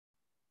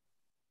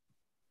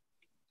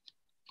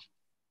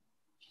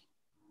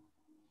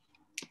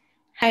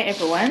Hi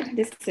everyone,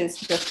 this is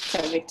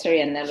Dr.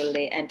 Victoria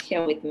Nalule, and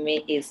here with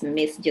me is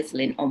Miss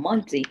Jocyline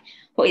Omondi,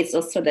 who is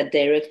also the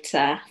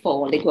Director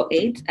for Legal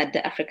Aid at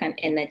the African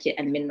Energy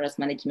and Minerals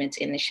Management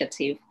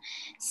Initiative.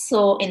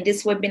 So in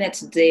this webinar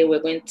today,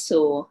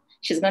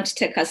 she's going to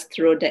take us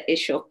through the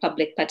issue of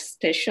public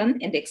participation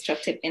in the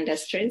extractive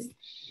industries.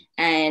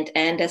 And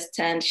I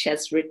understand she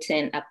has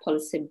written a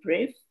policy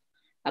brief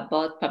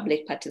about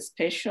public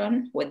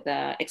participation with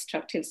the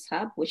Extractives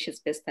Hub, which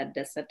is based at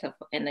the Center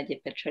for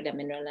Energy, Petroleum,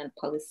 Mineral and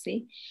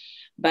Policy.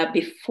 But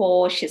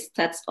before she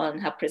starts on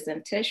her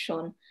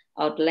presentation,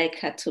 I would like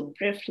her to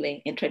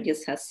briefly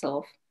introduce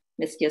herself.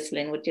 Ms.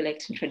 Jocyline, would you like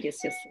to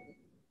introduce yourself?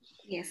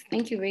 Yes,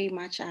 thank you very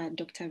much,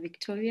 Dr.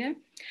 Victoria.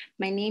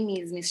 My name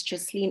is Ms.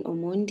 Jocyline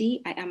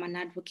Omondi. I am an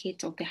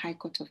advocate of the High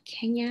Court of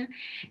Kenya,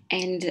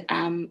 and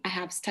I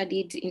have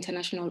studied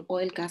international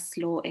oil, gas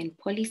law and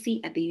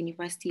policy at the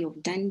University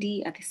of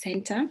Dundee at the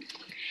center.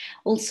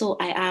 Also,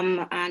 I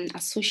am an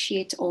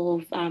associate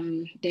of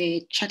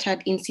the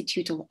Chartered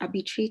Institute of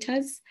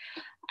Arbitrators.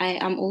 I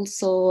am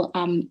also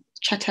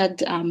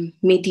chartered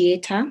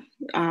mediator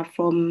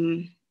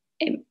from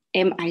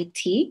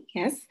MIT,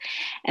 yes.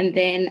 And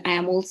then I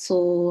am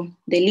also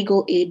the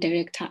legal aid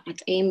director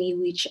at AMI,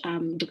 which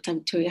Dr.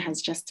 Victoria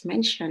has just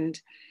mentioned.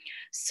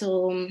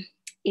 So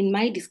in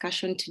my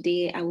discussion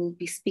today, I will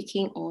be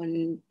speaking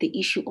on the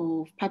issue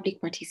of public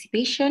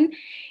participation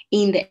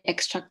in the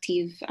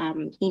extractive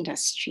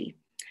industry.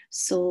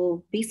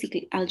 So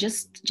basically, I'll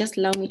just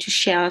allow me to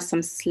share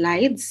some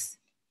slides.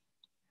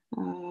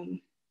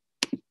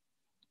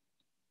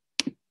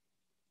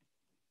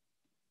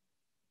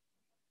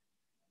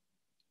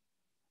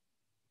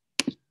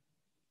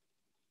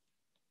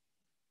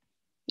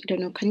 I don't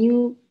know, can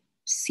you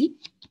see?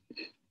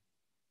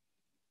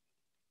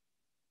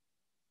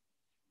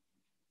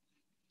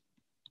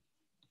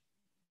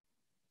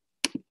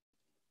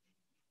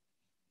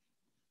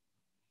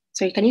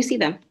 Sorry, can you see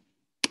them?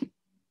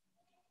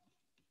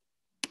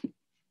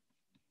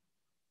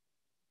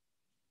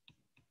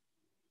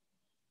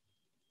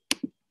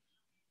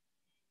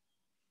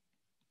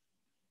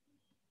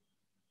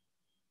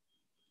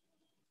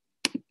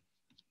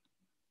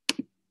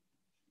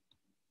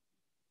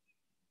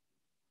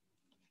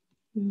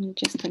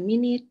 Just a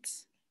minute.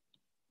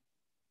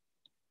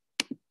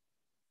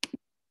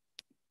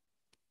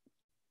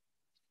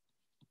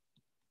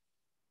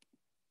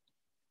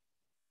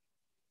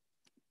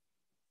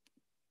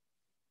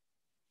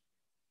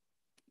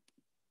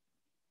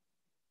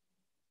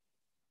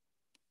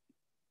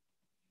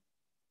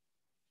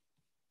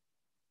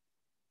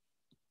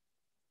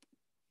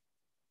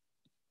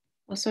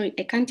 Oh, sorry,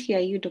 I can't hear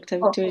you, Dr.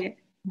 Victoria.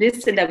 This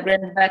is the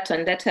green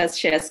button that has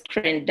share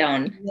screen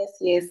down.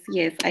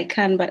 Yes, I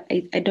can, but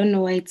I don't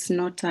know why it's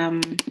not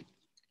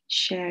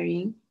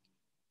sharing.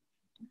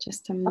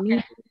 Just a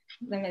minute.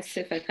 Okay. Let me see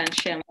if I can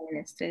share mine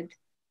instead.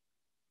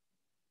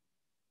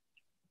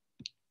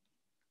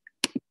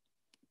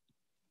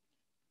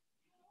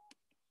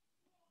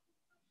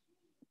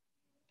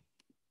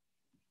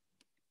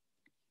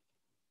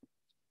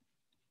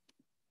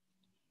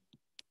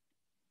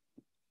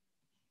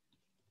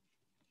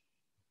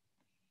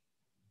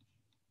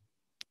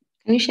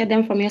 Can you share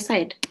them from your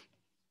side?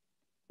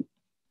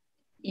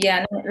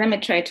 Yeah, let me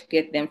try to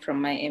get them from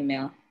my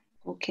email.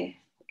 Okay,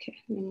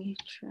 let me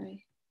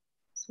try.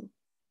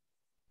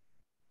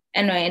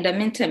 Anyway, in the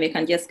meantime, you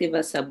can just give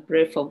us a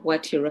brief of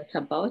what you wrote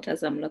about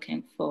as I'm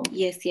looking for.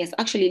 Yes.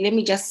 Actually, let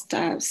me just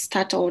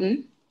start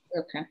on.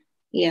 Okay.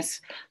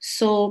 Yes.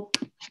 So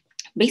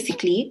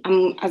basically,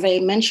 as I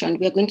mentioned,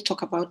 we are going to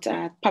talk about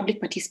public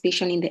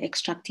participation in the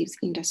extractives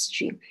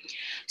industry.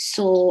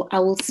 So I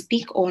will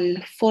speak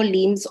on 4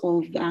 limbs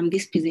of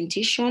this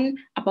presentation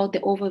about the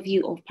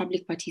overview of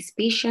public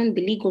participation,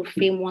 the legal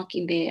framework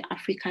in the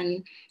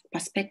African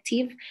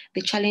perspective,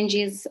 the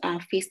challenges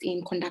faced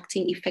in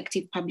conducting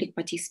effective public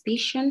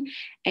participation,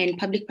 and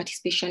public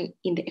participation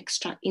in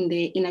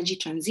the energy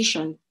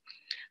transition.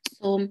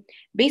 So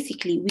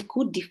basically, we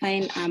could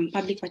define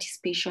public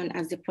participation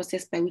as the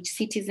process by which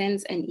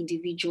citizens and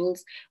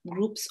individuals,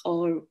 groups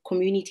or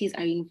communities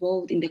are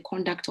involved in the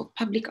conduct of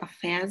public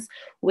affairs,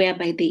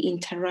 whereby they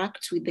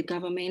interact with the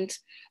government,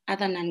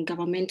 other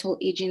non-governmental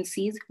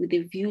agencies with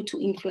a view to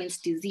influence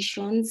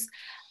decisions,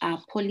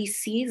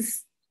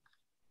 policies,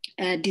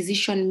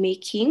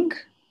 decision-making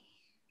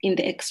in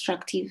the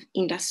extractive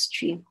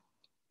industry.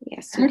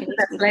 Yes. So can you see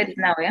the slide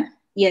now, yeah?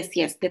 Yes,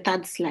 the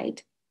 3rd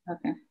slide.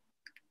 Okay.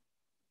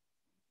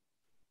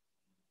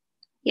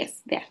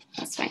 Yes, there,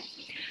 that's fine.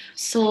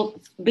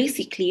 So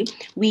basically,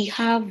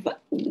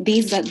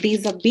 there's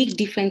a big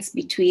difference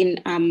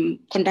between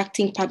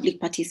conducting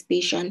public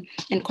participation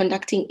and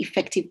conducting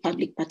effective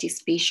public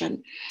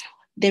participation.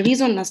 The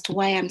reason as to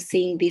why I'm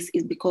saying this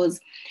is because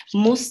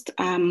most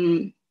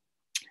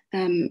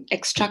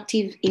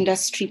extractive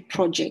industry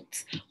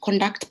projects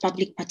conduct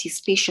public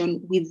participation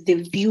with the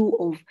view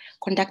of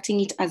conducting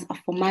it as a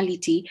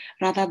formality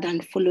rather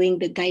than following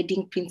the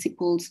guiding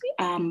principles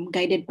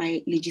guided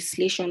by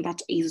legislation that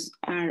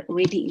are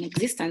already in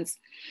existence.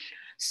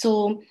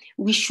 So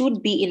we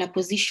should be in a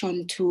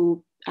position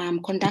to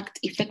conduct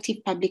effective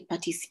public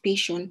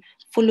participation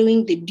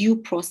following the due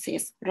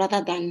process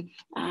rather than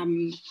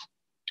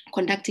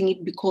conducting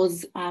it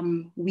because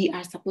we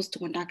are supposed to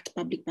conduct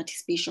public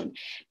participation.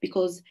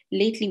 Because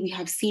lately we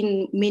have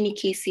seen many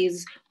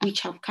cases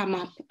which have come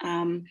up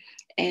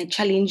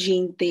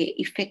challenging the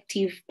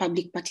effective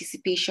public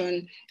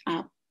participation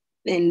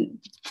and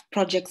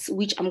projects,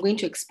 which I'm going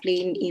to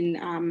explain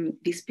in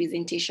this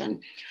presentation.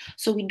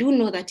 So we do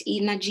know that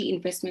energy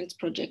investment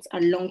projects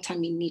are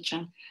long-term in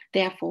nature.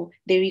 Therefore,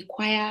 they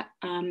require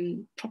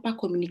proper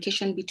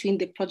communication between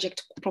the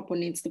project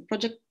proponents. The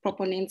project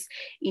proponents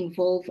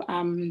involve,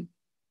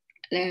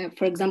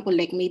 for example,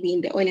 like maybe in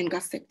the oil and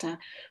gas sector,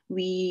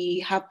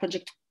 we have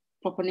project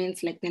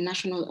proponents like the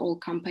National Oil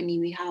Company,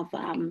 we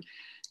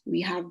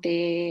have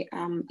the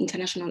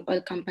international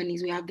oil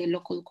companies, we have the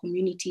local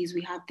communities,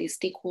 we have the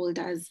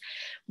stakeholders,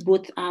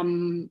 both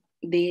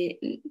the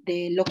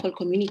local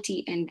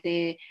community and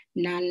the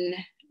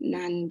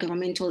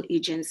non-governmental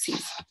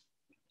agencies.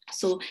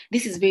 So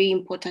this is very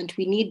important.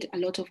 We need a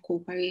lot of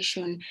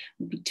cooperation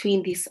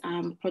between these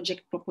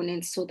project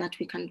proponents so that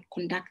we can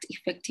conduct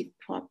effective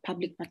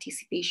public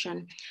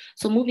participation.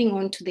 So moving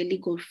on to the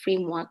legal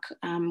framework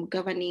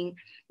governing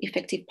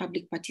effective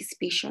public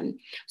participation.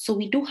 So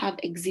we do have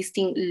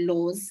existing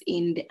laws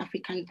in the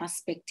African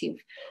perspective,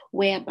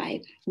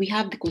 whereby we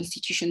have the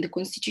Constitution. The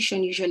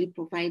Constitution usually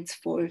provides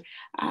for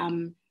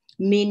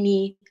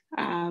many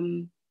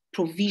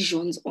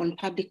provisions on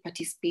public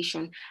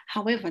participation.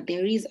 However,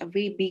 there is a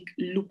very big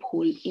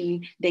loophole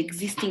in the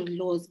existing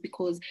laws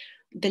because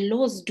the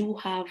laws do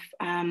have,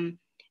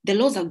 the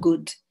laws are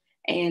good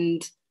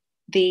and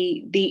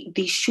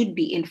they should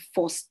be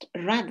enforced.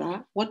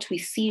 Rather, what we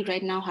see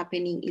right now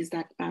happening is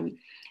that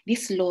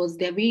these laws,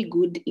 they're very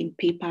good in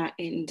paper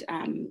and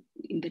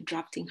in the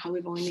drafting.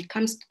 However, when it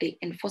comes to the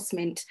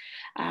enforcement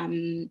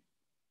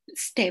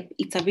step,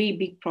 it's a very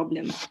big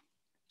problem.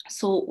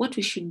 So what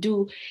we should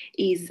do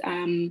is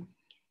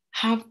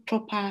have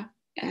proper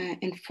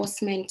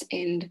enforcement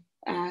and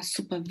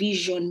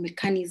supervision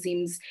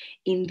mechanisms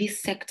in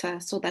this sector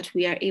so that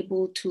we are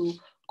able to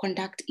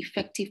conduct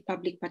effective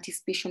public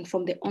participation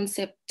from the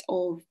onset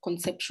of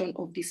conception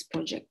of these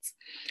projects.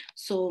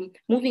 So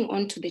moving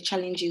on to the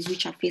challenges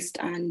which are faced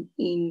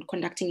in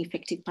conducting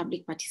effective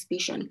public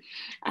participation,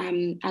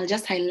 I'll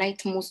just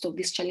highlight most of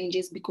these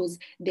challenges because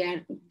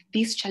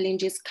these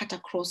challenges cut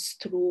across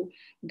through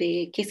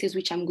the cases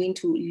which I'm going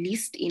to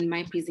list in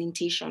my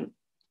presentation.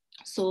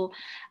 So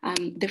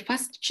the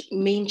first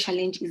main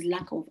challenge is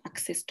lack of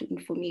access to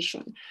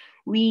information.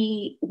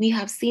 We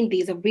have seen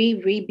there's a very,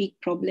 very big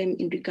problem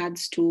in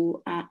regards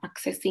to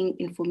accessing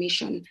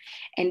information.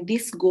 And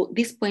this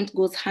point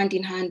goes hand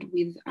in hand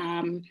with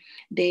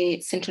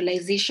the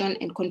centralization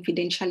and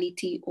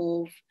confidentiality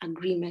of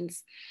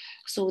agreements.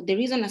 So the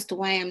reason as to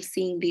why I'm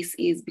saying this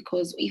is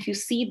because if you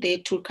see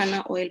the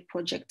Turkana oil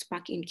project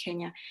back in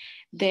Kenya,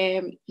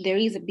 there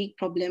is a big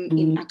problem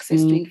in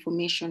access to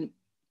information.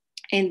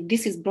 And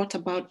this is brought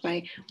about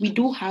by, we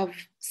do have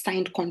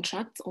signed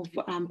contracts of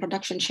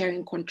production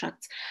sharing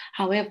contracts.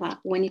 However,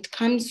 when it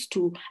comes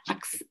to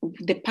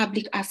the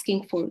public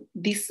asking for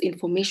this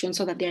information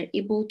so that they're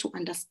able to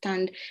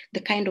understand the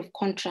kind of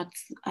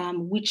contracts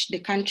which the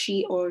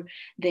country or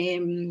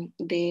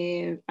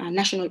the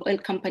national oil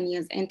company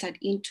has entered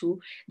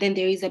into, then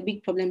there is a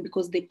big problem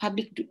because the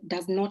public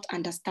does not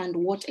understand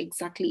what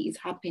exactly is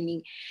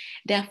happening.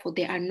 Therefore,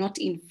 they are not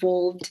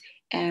involved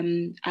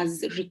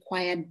as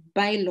required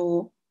by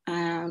law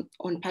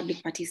on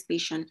public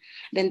participation.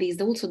 Then there's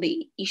also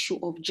the issue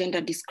of gender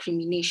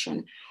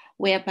discrimination,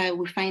 whereby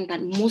we find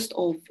that most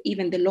of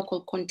even the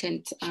local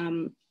content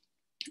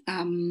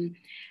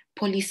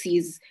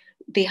policies,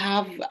 they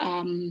have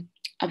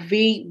a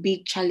very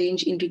big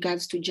challenge in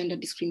regards to gender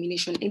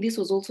discrimination. And this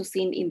was also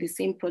seen in the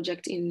same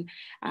project in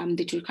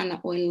the Turkana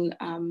oil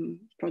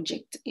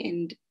project,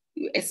 and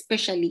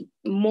especially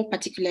more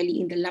particularly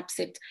in the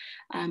LAPSET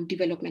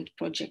development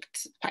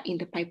project, in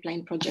the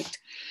pipeline project.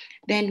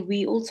 Then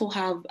we also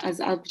have, as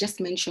I've just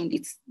mentioned,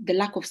 it's the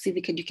lack of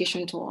civic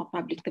education to our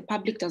public. The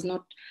public is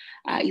not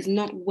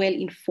well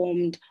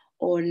informed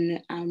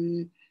on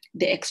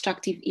the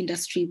extractive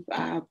industry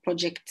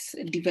projects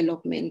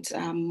development.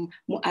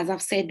 As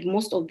I've said,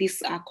 most of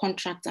these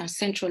contracts are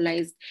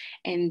centralized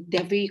and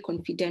they're very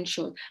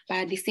confidential. But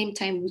at the same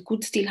time, we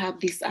could still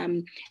have this,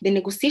 the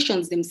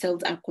negotiations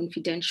themselves are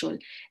confidential.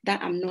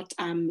 That I'm not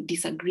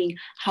disagreeing.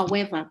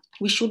 However,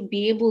 we should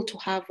be able to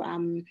have a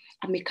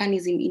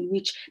mechanism in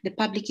which the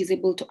public is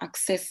able to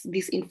access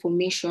this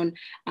information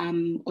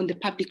on the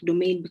public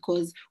domain,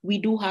 because we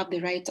do have the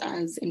right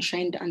as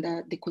enshrined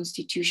under the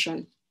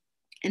Constitution.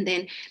 And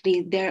then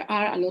there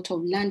are a lot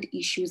of land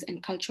issues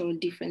and cultural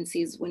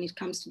differences when it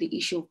comes to the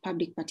issue of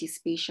public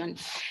participation.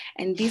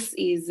 And this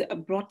is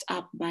brought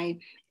up by,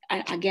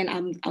 again,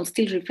 I'll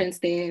still reference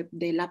the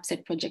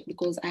LAPSET project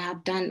because I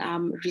have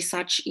done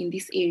research in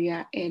this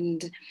area,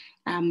 and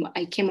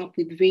I came up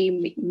with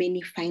very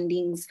many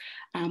findings,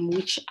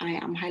 which I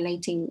am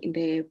highlighting in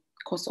the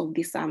course of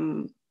this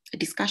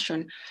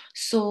discussion.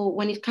 So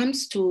when it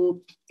comes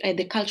to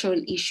the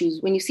cultural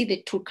issues, when you see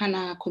the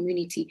Turkana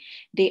community,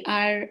 they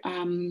are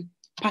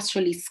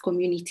pastoralist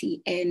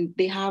community, and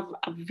they have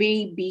a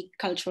very big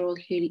cultural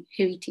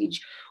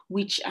heritage,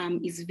 which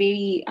is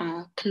very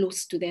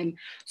close to them.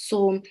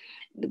 So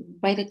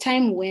by the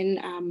time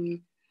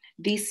when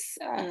this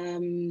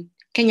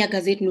Kenya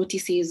Gazette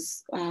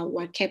notices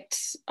were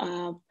kept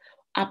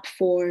up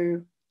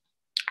for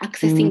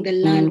accessing the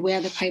land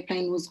where the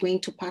pipeline was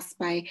going to pass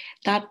by,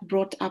 that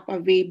brought up a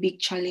very big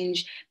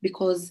challenge,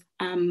 because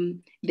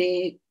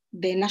the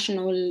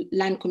National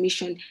Land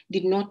Commission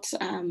did not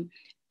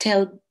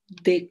tell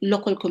the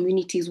local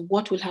communities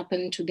what will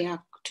happen to their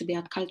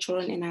cultural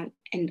and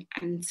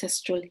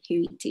ancestral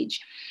heritage.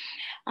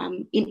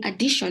 In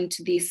addition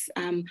to this,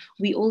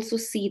 we also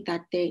see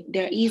that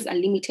there is a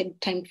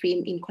limited time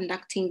frame in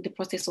conducting the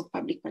process of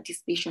public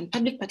participation.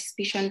 Public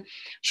participation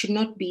should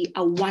not be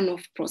a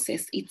one-off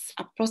process. It's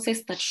a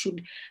process that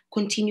should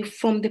continue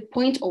from the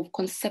point of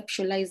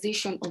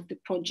conceptualization of the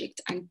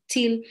project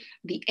until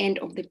the end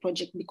of the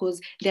project,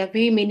 because there are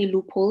very many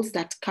loopholes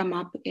that come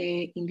up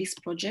in these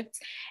projects,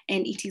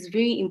 and it is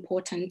very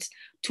important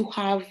to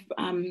have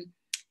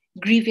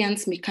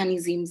grievance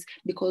mechanisms,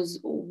 because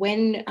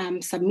when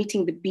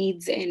submitting the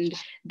bids, and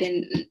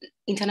then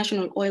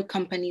international oil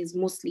companies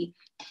mostly,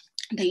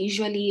 they're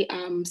usually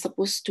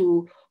supposed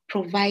to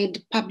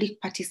provide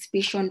public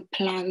participation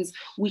plans,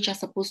 which are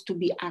supposed to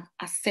be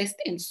assessed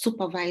and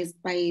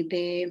supervised by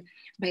the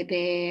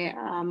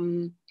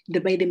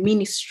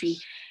ministry.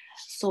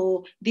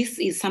 So this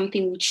is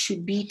something which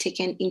should be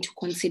taken into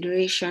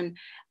consideration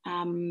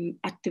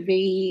at the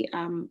very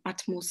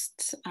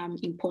utmost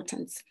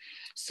importance.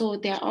 So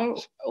there are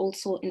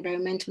also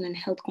environmental and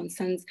health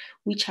concerns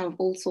which have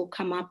also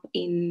come up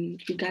in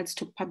regards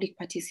to public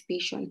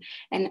participation.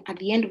 And at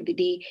the end of the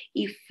day,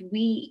 if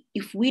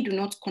we do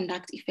not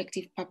conduct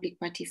effective public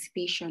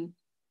participation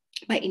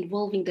by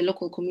involving the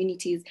local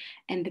communities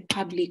and the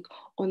public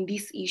on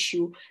this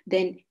issue,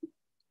 then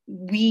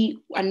we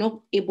are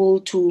not able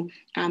to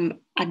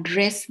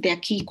address their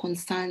key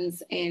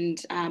concerns and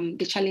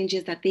the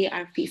challenges that they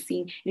are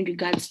facing in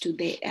regards to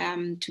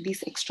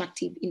these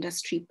extractive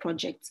industry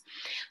projects.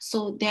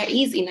 So there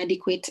is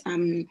inadequate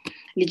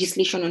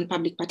legislation on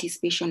public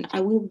participation. I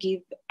will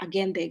give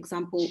again the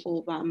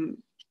example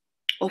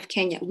of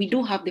Kenya. We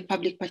do have the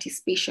public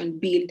participation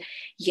bill,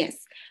 yes,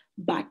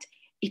 but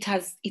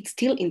it's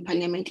still in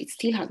parliament. It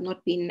still has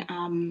not been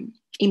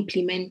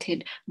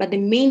implemented. But the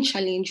main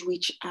challenge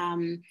which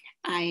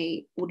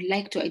I would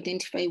like to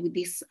identify with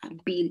this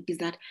bill is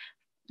that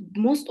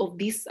most of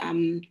these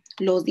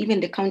laws, even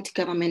the County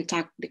Government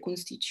Act, the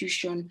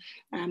Constitution,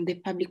 the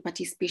Public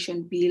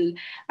Participation Bill,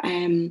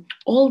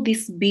 all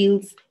these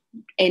bills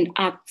and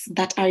acts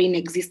that are in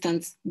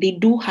existence, they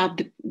do have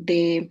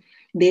the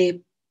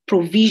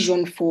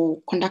provision for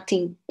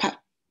conducting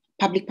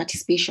public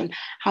participation.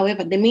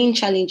 However, the main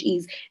challenge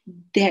is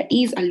there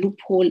is a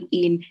loophole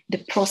in the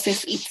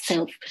process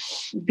itself,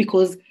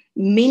 because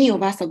many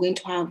of us are going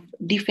to have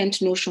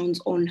different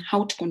notions on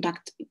how to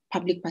conduct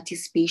public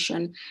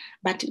participation,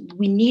 but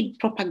we need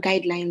proper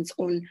guidelines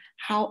on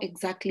how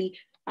exactly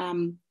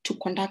to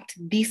conduct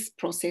this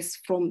process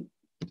from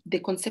the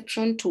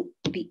conception to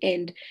the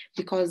end,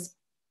 because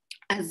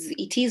as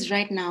it is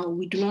right now,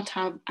 we do not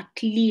have a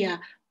clear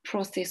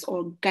process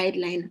or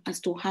guideline as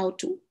to how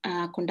to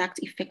conduct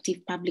effective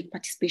public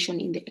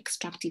participation in the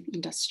extractive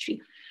industry.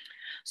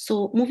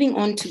 So moving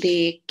on to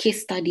the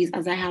case studies,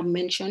 as I have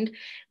mentioned,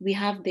 we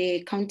have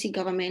the county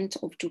government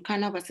of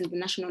Turkana versus the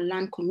National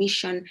Land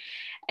Commission.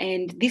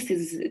 And this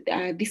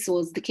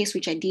was the case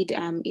which I did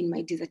in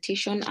my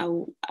dissertation. I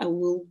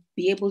will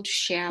be able to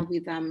share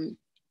with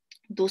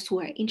those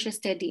who are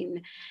interested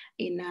in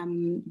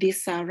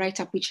this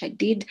write-up which I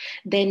did.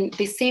 Then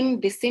the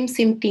same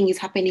thing is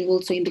happening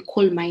also in the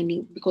coal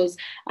mining, because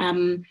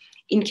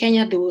in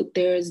Kenya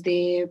there's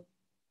the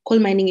coal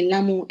mining in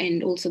Lamu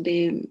and also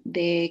the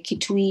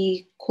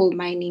Kitui coal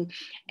mining,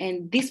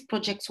 and these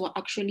projects were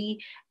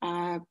actually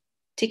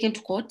taken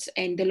to court,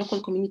 and the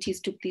local communities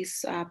took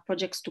these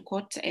projects to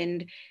court,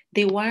 and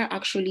they were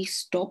actually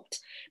stopped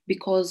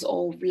because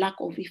of lack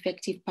of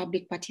effective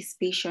public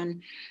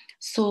participation.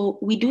 So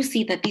we do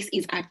see that this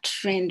is a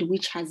trend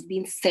which has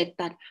been set,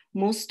 that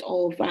most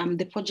of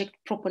the project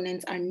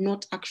proponents are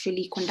not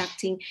actually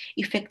conducting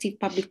effective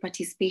public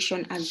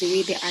participation as the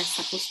way they are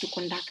supposed to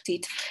conduct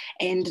it.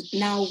 And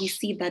now we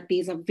see that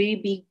there's a very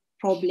big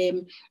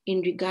problem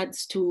in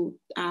regards to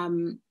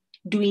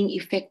doing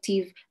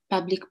effective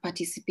public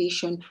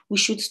participation. We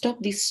should stop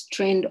this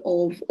trend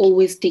of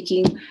always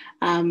taking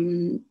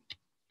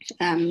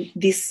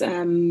this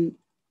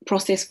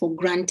process for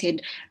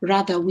granted.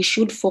 Rather, we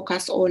should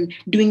focus on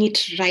doing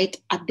it right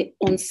at the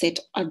onset,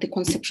 at the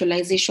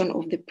conceptualization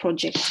of the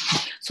project.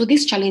 So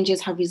these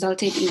challenges have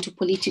resulted into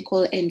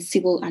political and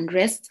civil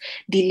unrest,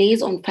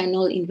 delays on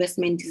final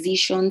investment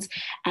decisions,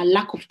 a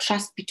lack of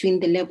trust between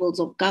the levels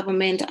of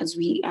government, as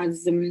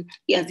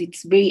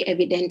it's very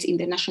evident in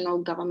the national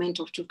government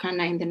of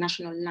Turkana and the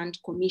National Land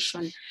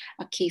Commission,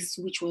 a case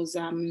which was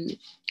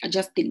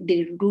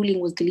the ruling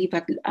was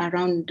delivered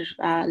around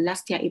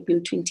last year, April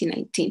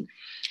 2019.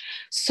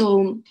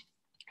 So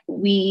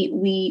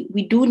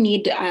we do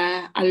need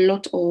a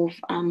lot of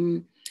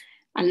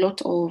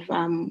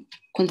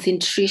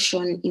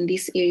concentration in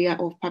this area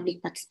of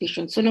public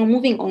participation. So now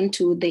moving on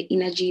to the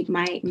energy,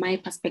 my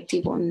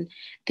perspective on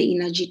the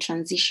energy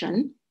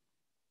transition.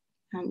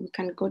 We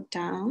can go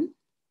down.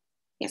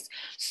 Yes.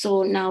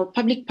 So now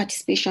public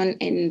participation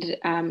and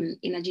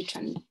energy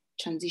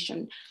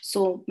transition.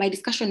 So my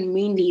discussion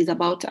mainly is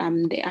about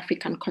the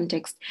African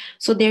context.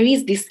 So there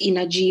is this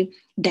energy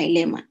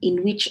dilemma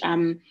in which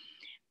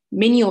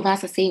many of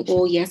us are saying,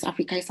 oh yes,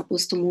 Africa is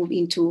supposed to move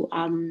into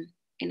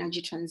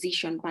energy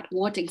transition, but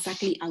what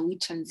exactly are we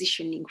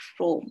transitioning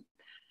from?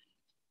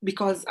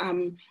 Because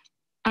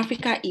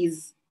Africa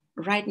is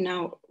right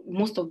now,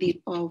 most of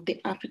the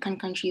African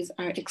countries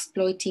are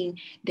exploiting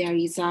their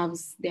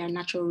reserves, their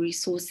natural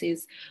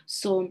resources.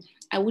 So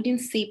I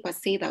wouldn't say per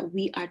se that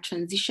we are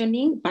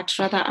transitioning, but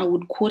rather I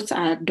would quote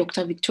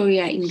Dr.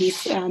 Victoria in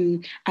this,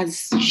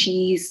 as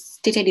she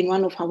stated in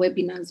one of her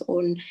webinars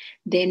on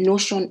the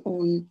notion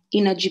on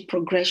energy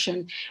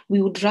progression.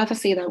 We would rather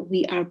say that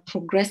we are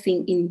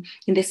progressing in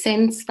the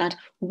sense that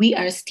we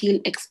are still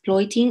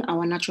exploiting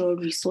our natural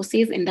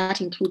resources, and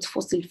that includes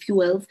fossil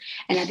fuels.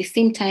 And at the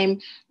same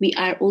time, we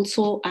are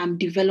also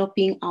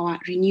developing our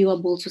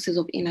renewable sources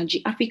of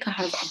energy. Africa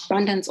has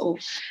abundance of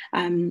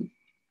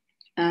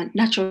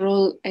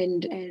natural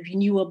and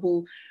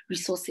renewable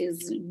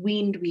resources.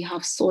 Wind, we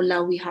have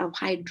solar, we have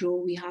hydro,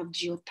 we have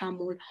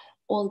geothermal,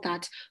 all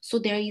that. So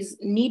there is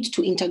need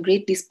to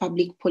integrate these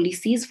public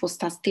policies for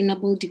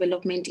sustainable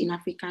development in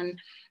African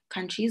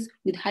countries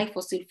with high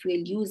fossil fuel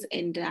use,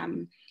 and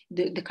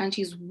the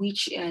countries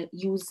which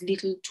use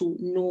little to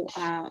no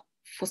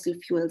fossil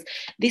fuels.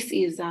 This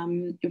is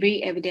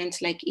very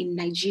evident, like in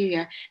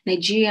Nigeria.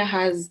 Nigeria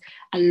has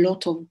a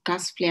lot of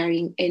gas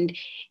flaring, and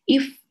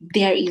if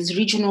there is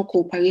regional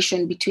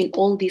cooperation between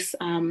all these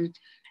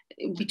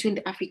between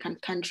the African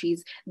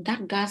countries,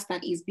 that gas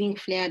that is being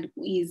flared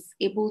is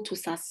able to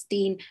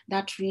sustain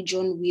that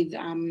region with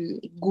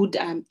good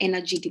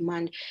energy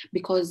demand,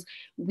 because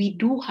we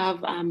do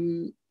have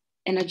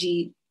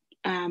energy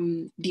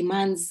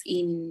demands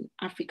in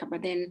Africa,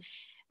 but then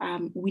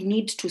we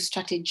need to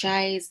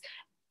strategize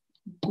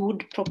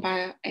good,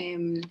 proper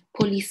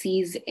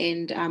policies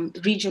and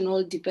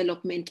regional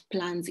development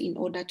plans in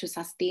order to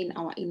sustain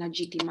our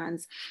energy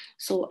demands.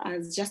 So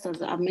as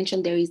I've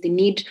mentioned, there is the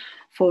need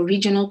for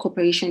regional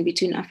cooperation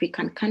between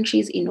African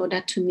countries in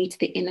order to meet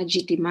the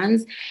energy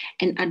demands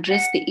and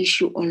address the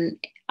issue on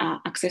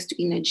access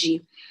to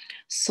energy.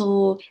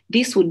 So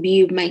this would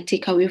be my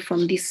takeaway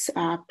from this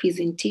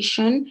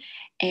presentation.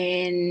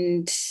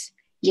 And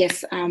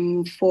yes,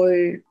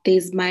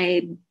 there's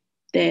my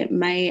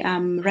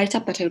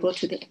write-up that I wrote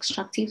to the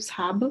Extractives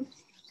Hub,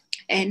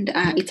 and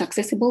it's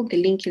accessible.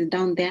 The link is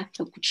down there.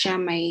 I could share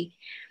my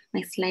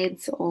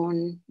slides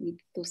with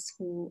those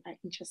who are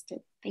interested.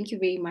 Thank you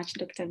very much,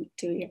 Dr.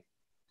 Victoria.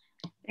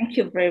 Thank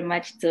you very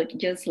much,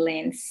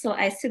 Jocyline. So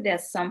I see there are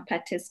some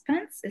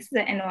participants. Is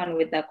there anyone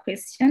with a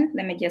question?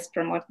 Let me just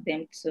promote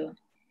them to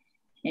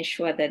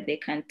ensure that they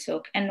can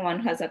talk. Anyone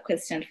who has a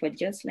question for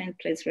Jocyline,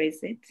 please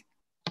raise it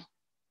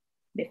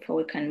before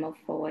we can move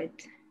forward.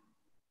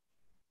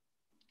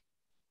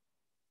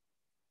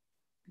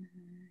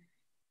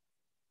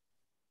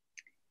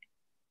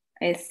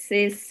 I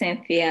see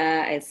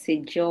Cynthia, I see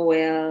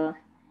Joel,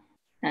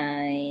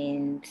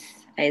 and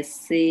I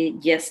see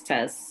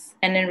Justus.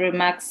 Any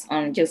remarks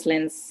on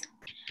Jocyline's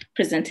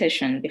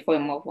presentation before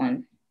we move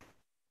on?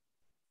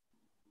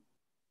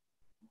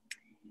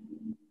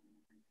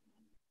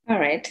 All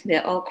right,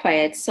 they're all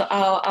quiet. So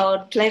I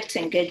would like to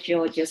engage you,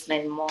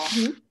 Jocyline, more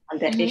on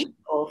the issue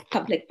of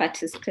public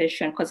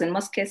participation, because in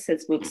most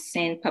cases we've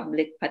seen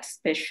public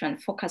participation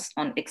focused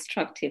on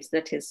extractives,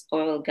 that is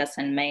oil, gas,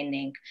 and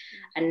mining.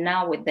 And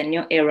now with the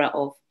new era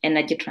of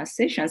energy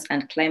transitions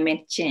and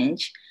climate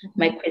change,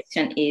 my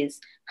question is,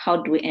 how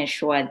do we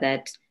ensure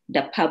that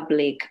the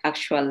public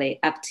actually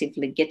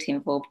actively get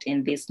involved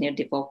in these new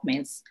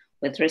developments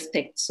with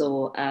respect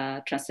to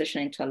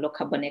transition into a low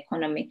carbon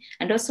economy,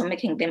 and also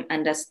making them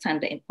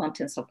understand the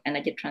importance of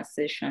energy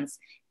transitions,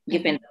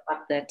 given the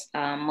fact that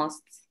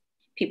most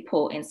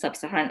people in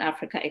sub-Saharan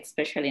Africa,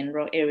 especially in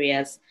rural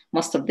areas,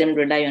 most of them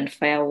rely on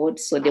firewood,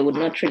 so they would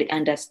not really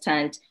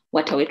understand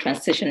what are we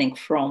transitioning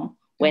from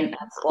when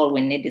all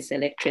we need is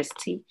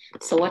electricity.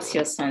 So what's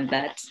your son on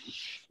that?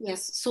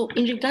 Yes, so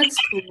in regards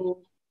to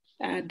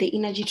the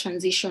energy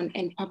transition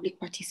and public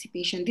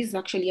participation. This is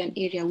actually an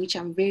area which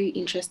I'm very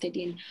interested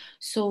in.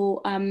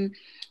 So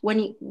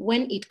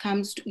when it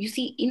comes to, you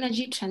see,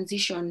 energy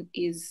transition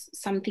is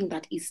something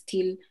that is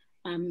still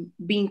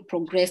being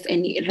progressed,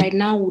 and right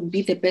now would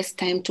be the best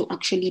time to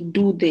actually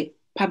do the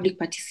public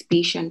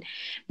participation,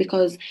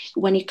 because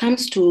when it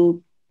comes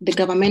to the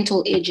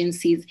governmental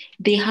agencies,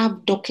 they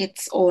have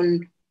dockets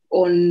on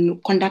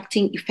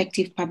conducting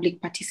effective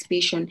public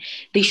participation.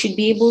 They should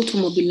be able to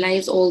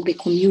mobilize all the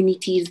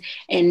communities,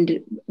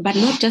 but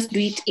not just do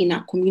it in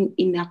a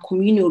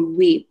communal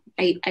way.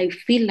 I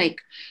feel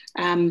like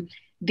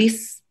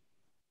this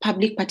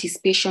public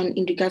participation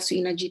in regards to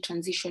energy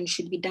transition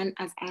should be done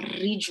as a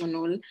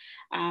regional,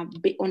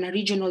 on a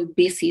regional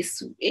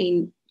basis.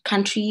 In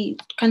countries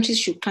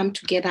should come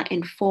together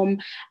and form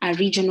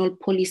regional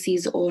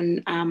policies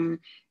on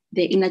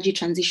the energy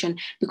transition,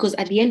 because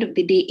at the end of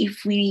the day,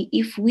 if we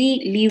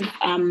leave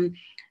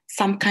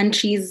some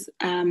countries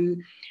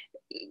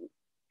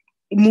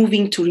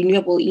moving to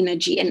renewable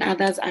energy and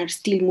others are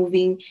still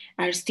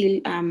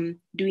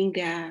doing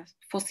their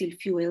fossil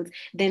fuels,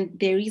 then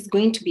there is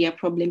going to be a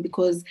problem,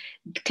 because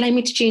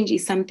climate change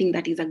is something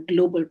that is a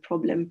global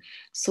problem.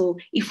 So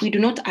if we do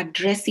not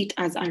address it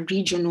as on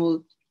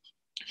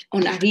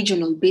a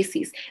regional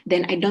basis,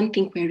 then I don't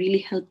think we're really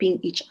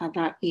helping each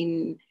other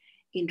in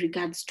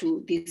regards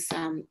to this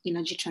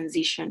energy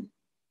transition.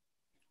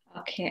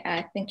 Okay,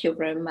 thank you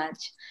very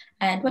much.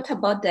 And what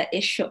about the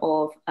issue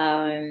of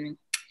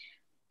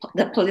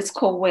the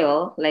political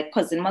will? Like,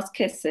 because in most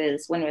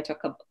cases, when we're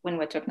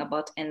talking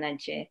about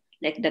energy,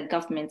 like the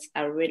governments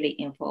are really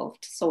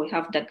involved. So we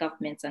have the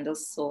governments and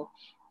also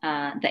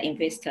the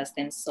investors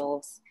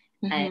themselves,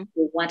 and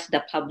we want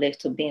the public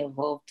to be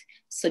involved.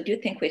 So do you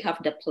think we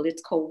have the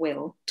political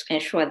will to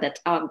ensure that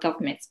our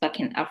governments back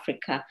in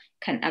Africa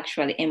can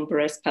actually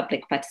embrace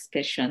public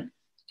participation?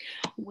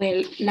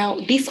 Well, now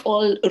this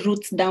all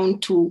roots down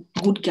to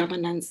good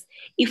governance.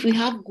 If we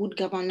have good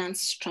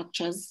governance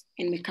structures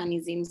and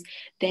mechanisms,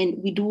 then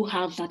we do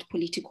have that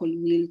political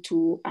will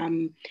to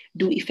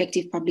do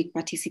effective public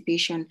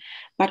participation.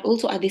 But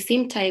also at the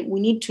same time, we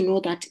need to know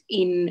that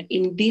in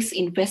these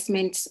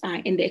investments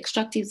in the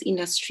extractives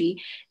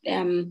industry,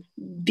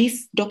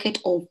 this docket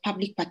of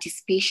public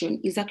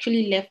participation is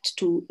actually left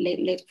to,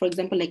 for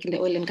example, like in the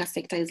oil and gas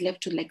sector, is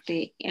left to like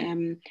the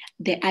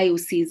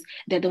IOCs.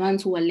 They're the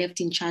ones who are left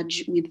in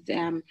charge with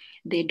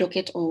the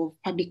docket of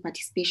public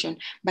participation.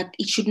 But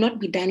it should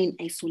not be done in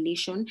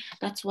isolation.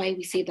 That's why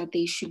we say that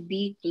there should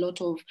be a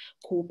lot of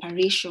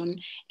cooperation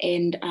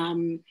and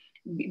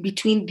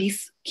between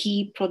these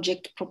key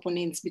project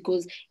proponents,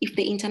 because if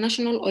the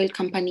international oil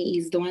company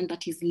is the one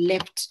that is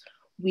left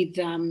with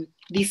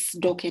this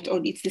docket, or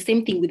it's the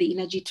same thing with the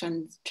energy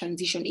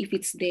transition, if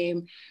it's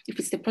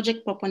the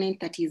project proponent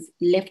that is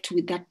left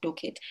with that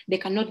docket, they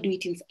cannot do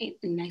it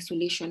in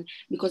isolation,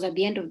 because at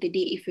the end of the day,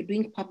 if you're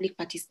doing public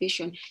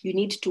participation, you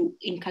need to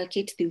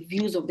inculcate the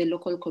views of the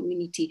local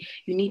community,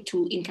 you need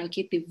to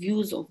inculcate the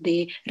views of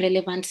the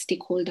relevant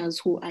stakeholders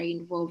who are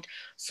involved.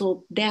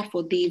 So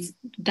therefore, there's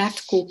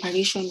that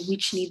cooperation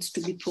which needs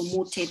to be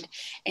promoted.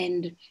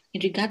 And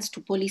in regards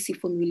to policy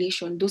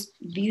formulation,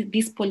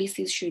 these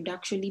policies should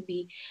actually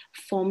be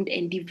formed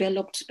and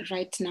developed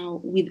right now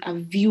with a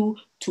view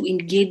to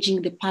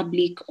engaging the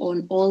public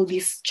on all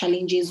these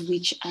challenges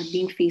which are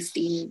being faced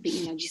in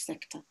the energy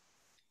sector.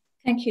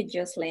 Thank you,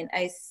 Jocyline.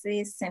 I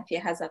see Cynthia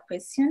has a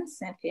question.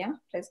 Cynthia,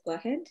 please go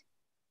ahead.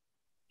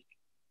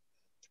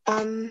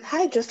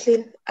 Hi,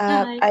 Jocyline.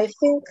 Hi. I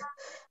think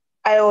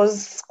I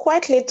was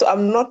quite late, so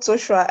I'm not so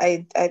sure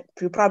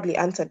you probably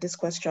answered this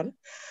question.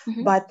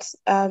 But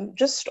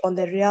just on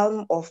the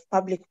realm of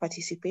public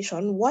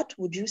participation, what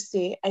would you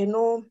say? I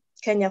know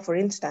Kenya, for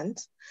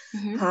instance,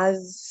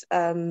 has,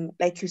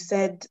 like you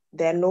said,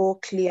 there are no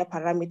clear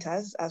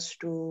parameters as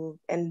to,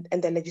 and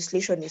the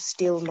legislation is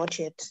still not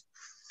yet,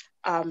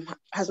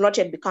 has not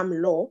yet become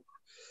law.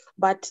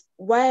 But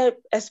why,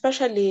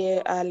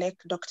 especially like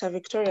Dr.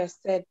 Victoria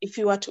said, if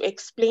you were to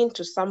explain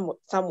to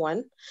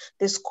someone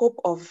the scope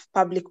of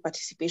public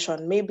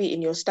participation, maybe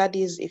in your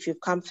studies, if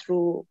you've come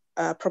through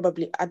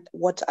probably at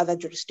what other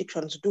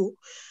jurisdictions do,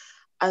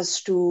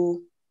 as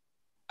to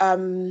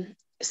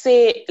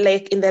say,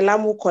 like in the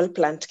Lamu coal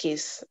plant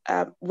case,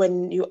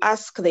 when you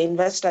ask the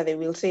investor, they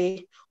will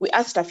say, we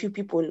asked a few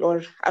people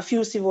or a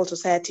few civil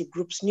society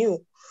groups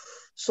knew.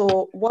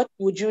 So what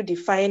would you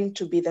define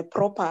to be the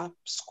proper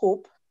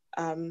scope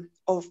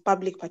of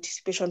public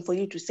participation for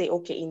you to say,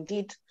 okay,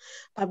 indeed,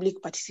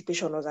 public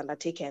participation was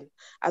undertaken,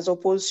 as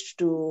opposed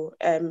to,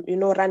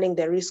 running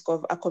the risk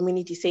of a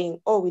community saying,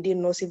 oh, we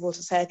didn't know, civil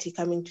society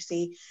coming to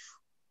say,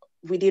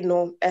 we didn't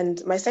know.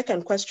 And my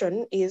second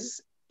question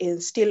is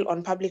still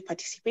on public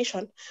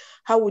participation.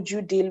 How would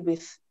you deal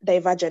with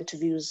divergent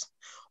views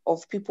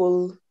of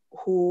people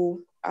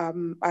who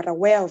are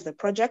aware of the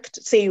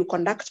project? Say you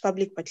conduct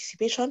public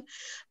participation,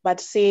 but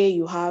say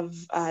you have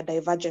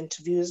divergent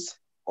views,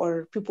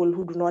 or people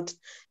who do not,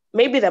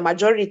 maybe the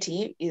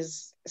majority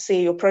is,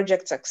 say your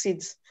project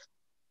succeeds,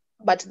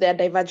 but there are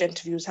divergent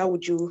views. How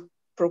would you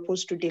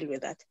propose to deal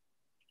with that?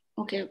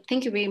 Okay,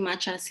 thank you very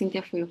much,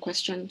 Cynthia, for your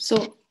question.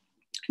 So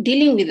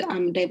dealing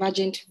with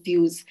divergent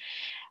views,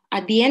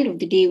 at the end of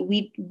the day,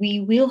 we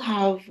will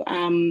have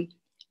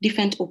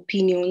different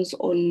opinions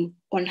on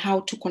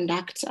how to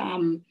conduct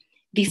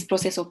this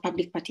process of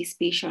public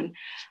participation.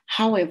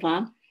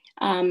 However,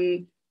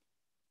 and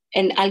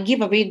I'll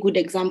give a very good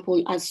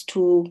example as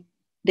to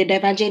the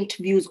divergent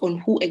views on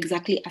who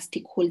exactly a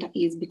stakeholder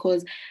is,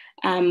 because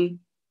when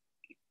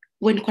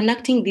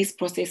conducting this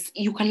process,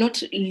 you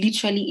cannot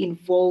literally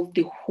involve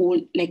the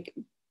whole, like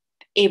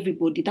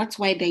everybody. That's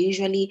why they're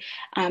usually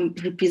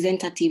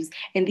representatives,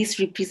 and these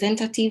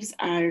representatives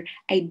are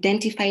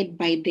identified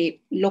by the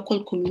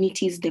local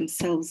communities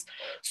themselves.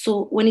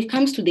 So when it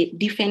comes to the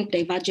different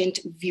divergent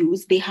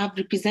views, they have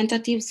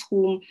representatives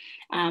whom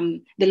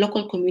the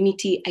local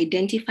community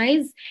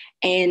identifies,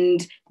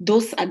 and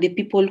those are the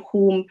people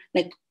whom,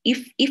 like,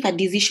 if a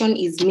decision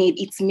is made,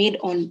 it's made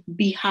on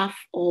behalf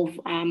of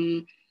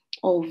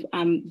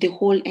the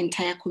whole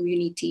entire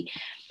community.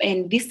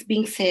 And this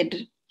being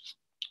said,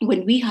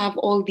 when we have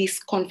all these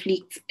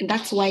conflicts,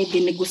 that's why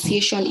the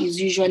negotiation is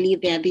usually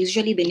there. There's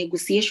usually the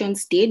negotiation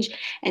stage,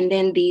 and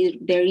then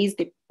there is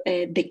the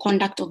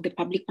conduct of the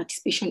public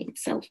participation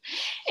itself.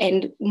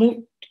 And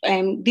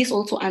this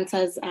also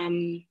answers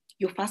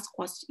your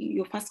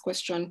first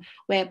question,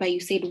 whereby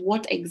you said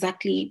what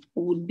exactly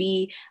would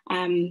be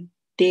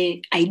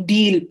the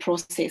ideal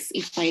process.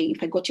 If I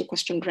got your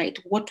question right,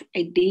 what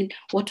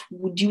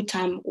would you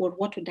term, or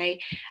what would I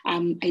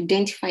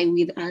identify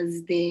with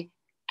as the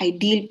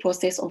ideal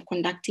process of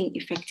conducting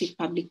effective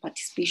public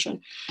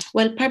participation?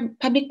 Well,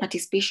 public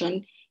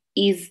participation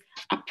is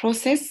a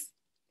process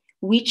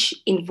which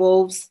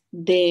involves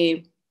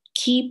the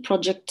key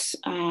project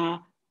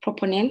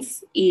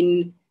proponents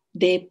in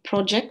the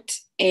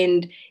project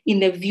and in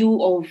the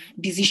view of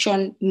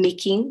decision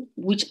making,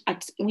 which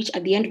at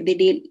the end of the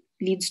day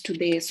leads to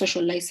the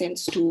social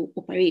license to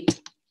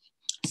operate.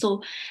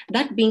 So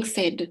that being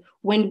said,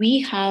 when we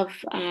have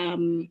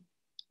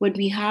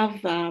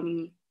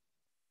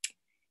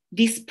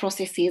these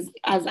processes,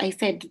 as I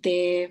said,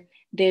 the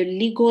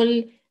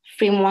legal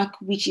framework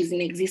which is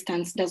in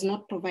existence does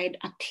not provide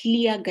a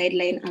clear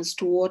guideline as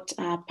to what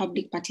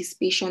public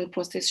participation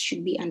process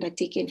should be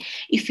undertaken.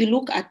 If you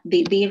look at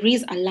there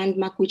is a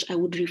landmark which I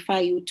would refer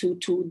you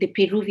to the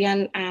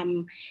Peruvian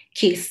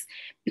case,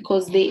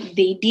 because they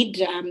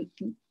did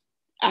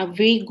a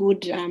very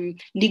good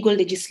legal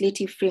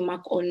legislative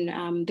framework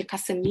on the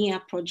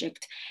Casemia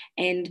project.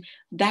 And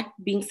that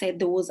being said,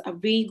 there was a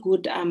very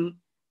good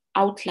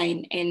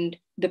outline, and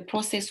the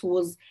process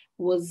was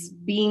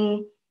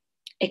being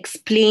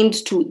explained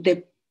to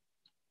the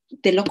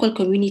local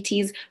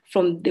communities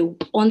from the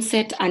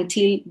onset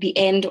until the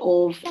end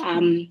of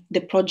the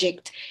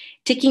project,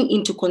 taking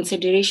into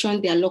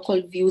consideration their local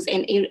views.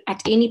 And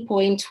at any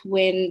point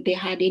when they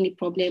had any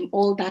problem,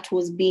 all that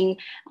was being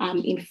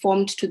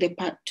informed to the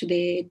public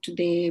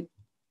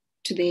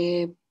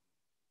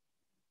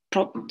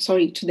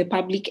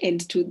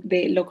and to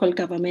the local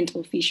government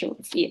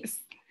officials. Yes,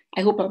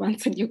 I hope I've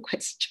answered your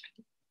question.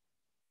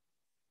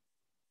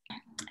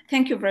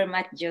 Thank you very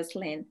much,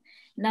 Jocyline.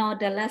 Now,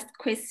 the last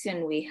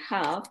question we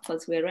have,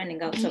 because we're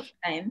running out of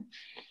time,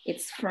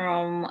 it's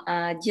from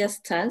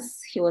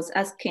Justus. He was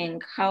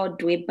asking, how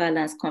do we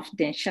balance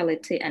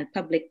confidentiality and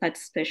public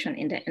participation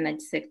in the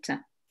energy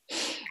sector?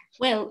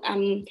 Well,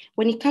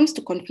 when it comes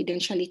to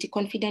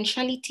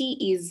confidentiality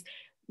is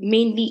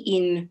mainly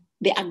in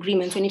the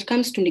agreement. When it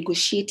comes to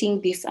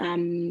negotiating this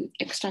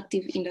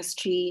extractive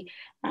industry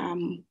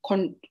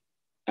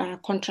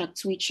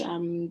contracts, which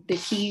the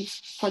key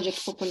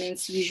project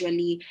proponents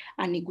usually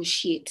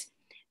negotiate,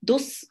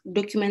 those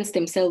documents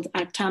themselves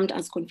are termed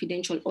as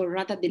confidential, or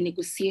rather the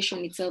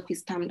negotiation itself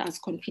is termed as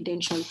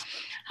confidential.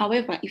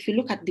 However, if you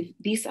look at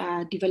these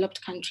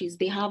developed countries,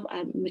 they have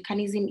a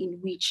mechanism in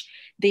which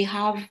they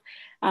have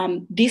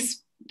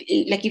this,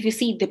 like if you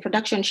see the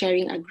production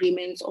sharing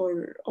agreements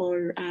or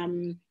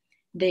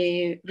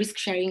the risk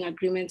sharing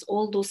agreements,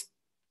 all those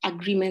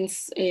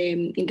agreements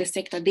in the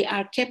sector, they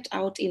are kept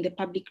out in the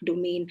public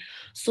domain.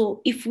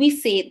 So if we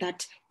say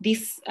that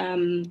these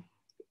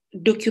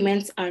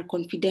documents are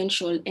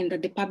confidential and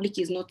that the public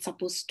is not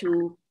supposed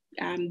to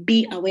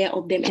be aware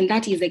of them, and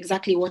that is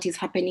exactly what is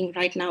happening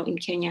right now in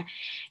Kenya,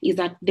 is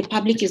that the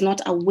public is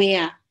not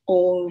aware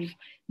of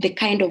the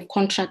kind of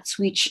contracts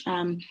which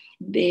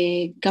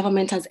the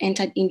government has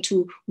entered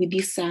into with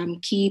these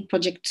key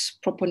project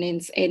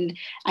proponents. And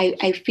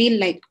I feel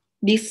like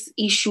this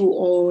issue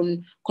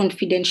on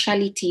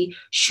confidentiality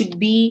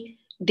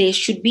there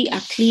should be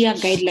a clear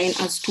guideline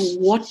as to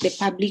what the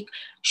public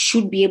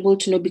should be able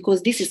to know,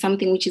 because this is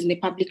something which is in the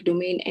public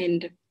domain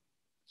and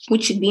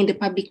which should be in the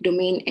public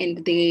domain,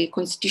 and the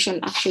Constitution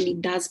actually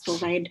does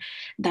provide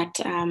that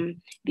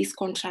these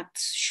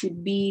contracts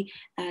should be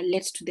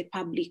let to the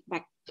public,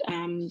 but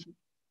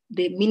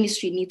the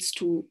ministry needs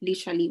to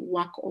literally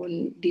work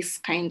on these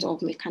kinds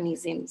of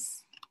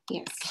mechanisms.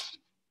 Yes.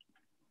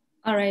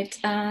 All right,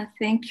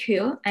 thank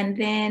you. And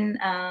then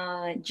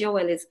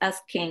Joel is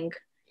asking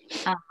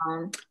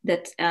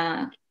that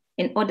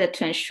in order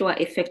to ensure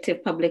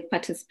effective public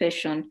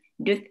participation,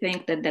 do you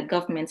think that the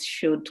government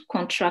should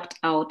contract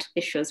out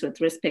issues with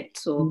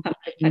respect to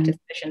public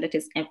participation, that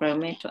is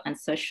environmental and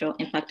social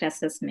impact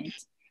assessment?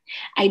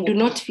 I do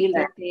not feel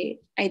that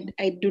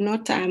I do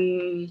not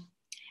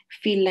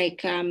feel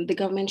like the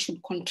government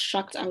should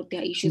contract out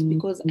their issues,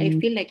 because I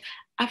feel like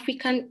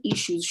African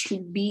issues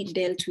should be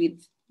dealt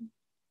with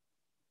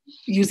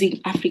using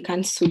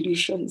African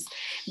solutions.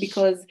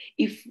 Because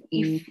if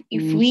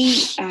we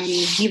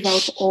give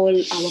out all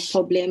our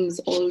problems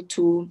all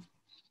to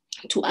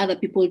other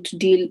people to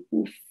deal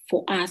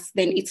for us,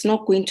 then it's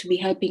not going to be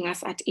helping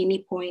us at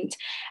any point.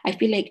 I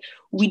feel like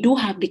we do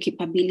have the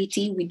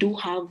capability, we do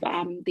have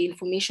the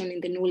information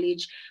and the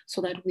knowledge,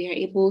 so that we are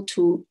able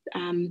to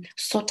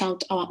sort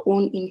out our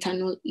own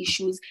internal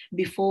issues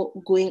before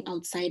going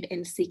outside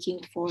and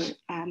seeking for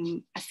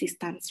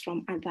assistance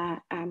from other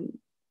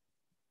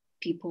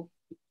people.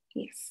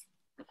 Yes.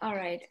 All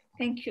right.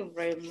 Thank you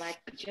very much,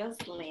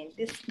 Jocyline.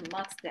 This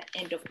marks the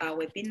end of our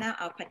webinar.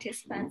 Our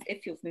participants,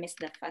 if you've missed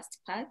the first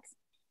part,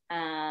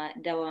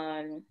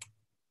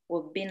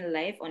 we've been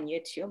live on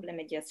YouTube. Let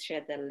me just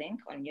share the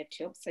link on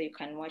YouTube so you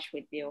can watch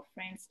with your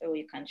friends, or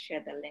you can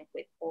share the link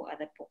with all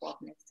other people who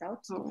have missed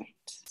out. All right.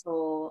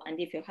 So, and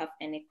if you have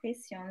any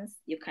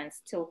questions, you can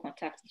still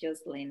contact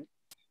Jocyline.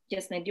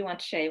 Jocyline, do you want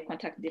to share your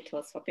contact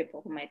details for people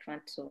who might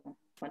want to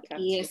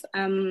contact you? Yes.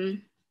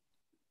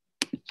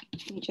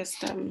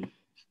 Just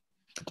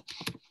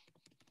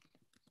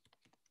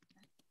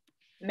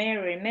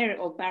Mary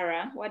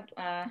Obara, what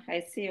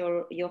I see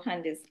your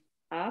hand is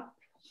up.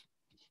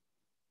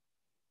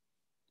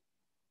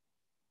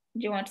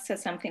 Do you want to say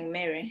something,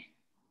 Mary?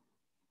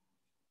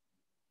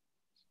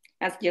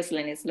 As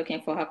Jocyline is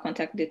looking for her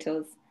contact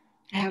details.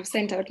 I have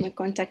sent out my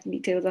contact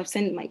details. I've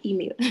sent my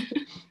email.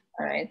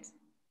 All right.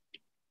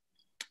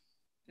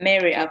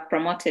 Mary, I've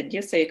promoted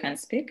you so you can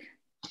speak.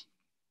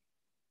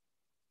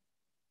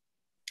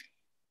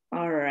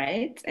 All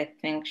right, I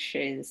think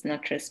she's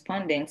not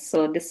responding.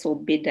 So this will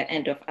be the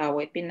end of our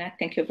webinar.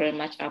 Thank you very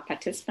much, our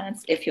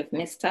participants. If you've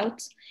missed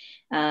out,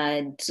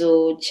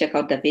 do check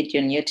out the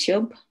video on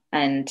YouTube.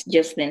 And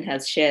Jocyline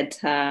has shared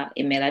her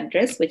email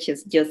address, which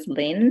is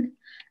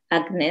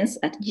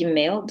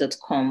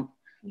jocylineagnes@gmail.com.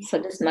 So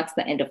this marks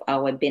the end of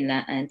our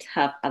webinar, and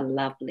have a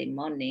lovely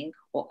morning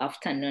or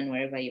afternoon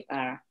wherever you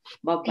are.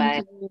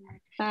 Bye-bye.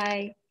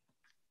 Bye.